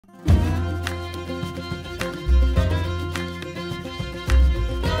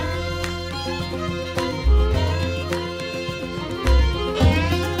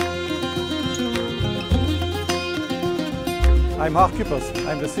I'm Har Kupers.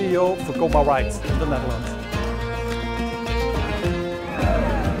 I'm the CEO of Vekoma Rides in the Netherlands.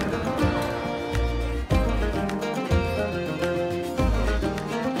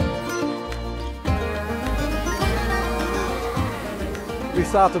 We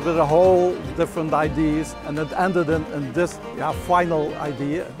started with a whole different ideas and it ended in this final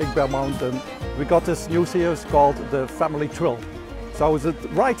idea, Big Bear Mountain. We got this new series called the Family Thrill. So it's a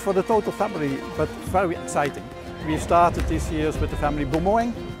ride for the total family, but very exciting. We started these years with the family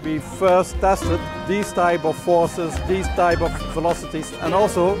boomerang. We first tested these type of forces, these type of velocities, and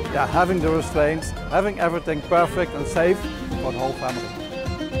also having the restraints, having everything perfect and safe for the whole family.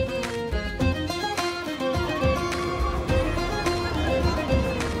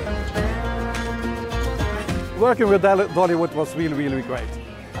 Working with Dollywood was really great.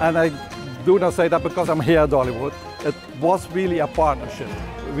 And I do not say that because I'm here at Dollywood. It was really a partnership.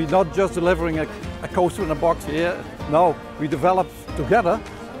 We're not just delivering a coaster in a box here. No, we developed together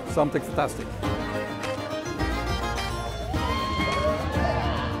something fantastic.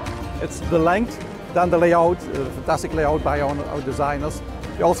 It's the length, then the layout, fantastic layout by our designers.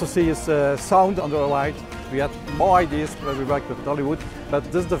 You also see his sound on the ride. We had more ideas when we worked with Dollywood, but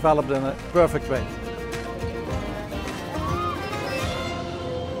this developed in a perfect way.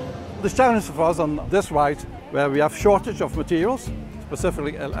 The challenge for us on this ride, where we have shortage of materials,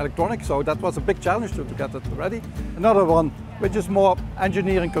 specifically electronics, so that was a big challenge to get it ready. Another one, which is more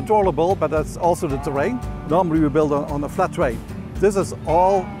engineering controllable, but that's also the terrain. Normally we build on a flat terrain. This is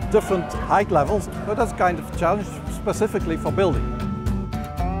all different height levels, so that's kind of a challenge specifically for building.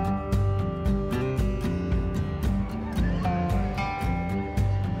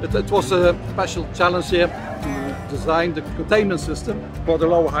 It was a special challenge here to design the containment system for the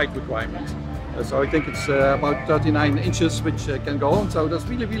lower height requirements. So I think it's about 39 inches which can go on. So there's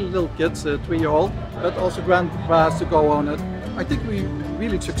really little kids, 3-year-old, but also grandpas to go on it. I think we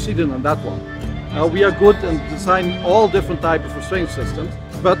really succeeded on that one. We are good in designing all different types of restraint systems,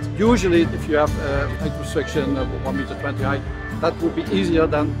 but usually if you have height restriction of 1.20 meter height, that would be easier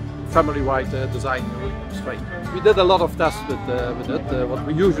than family-wide design restraint. We did a lot of tests with it, what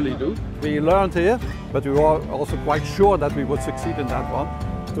we usually do. We learned here, but we were also quite sure that we would succeed in that one,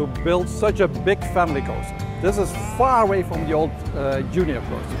 to build such a big family coaster. This is far away from the old junior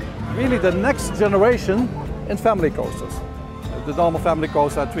coaster. Really the next generation in family coasters. The normal family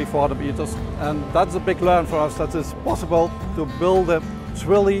coaster at 300-400 meters, and that's a big learn for us that it's possible to build a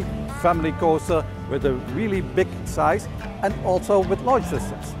thrilly family coaster with a really big size and also with launch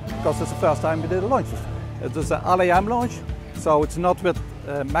systems, because it's the first time we did a launch system. It is an LAM launch, so it's not with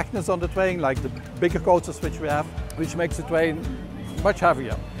magnets on the train like the bigger coasters which we have, which makes the train much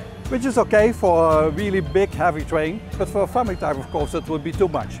heavier, which is okay for a really big heavy train, but for a family type of coaster it would be too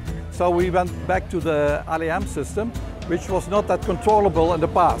much. So we went back to the LAM system, which was not that controllable in the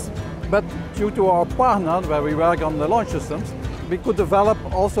past. But due to our partner, where we work on the launch systems, we could develop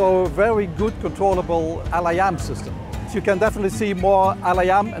also a very good controllable LAM system. So you can definitely see more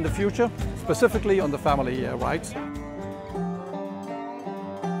LAM in the future, specifically on the family rides.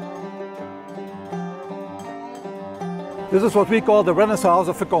 This is what we call the Renaissance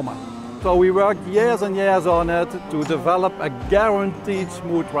of Vekoma. So we worked years and years on it to develop a guaranteed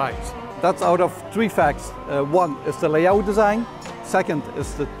smooth ride. That's out of 3 facts. One is the layout design. Second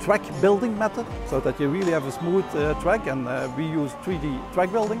is the track building method, so that you really have a smooth track, and we use 3D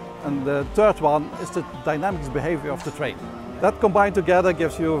track building. And the third one is the dynamics behavior of the train. That combined together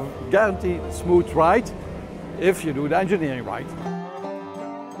gives you a guaranteed smooth ride if you do the engineering right.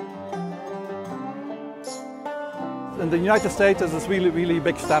 In the United States, this is really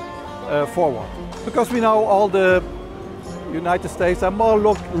big step forward. Because we know all the United States are more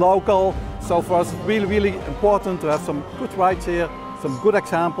local, so for us it's really important to have some good rides here, some good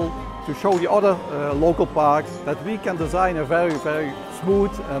example to show the other local parks that we can design a very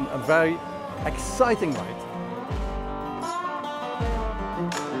smooth and a very exciting ride.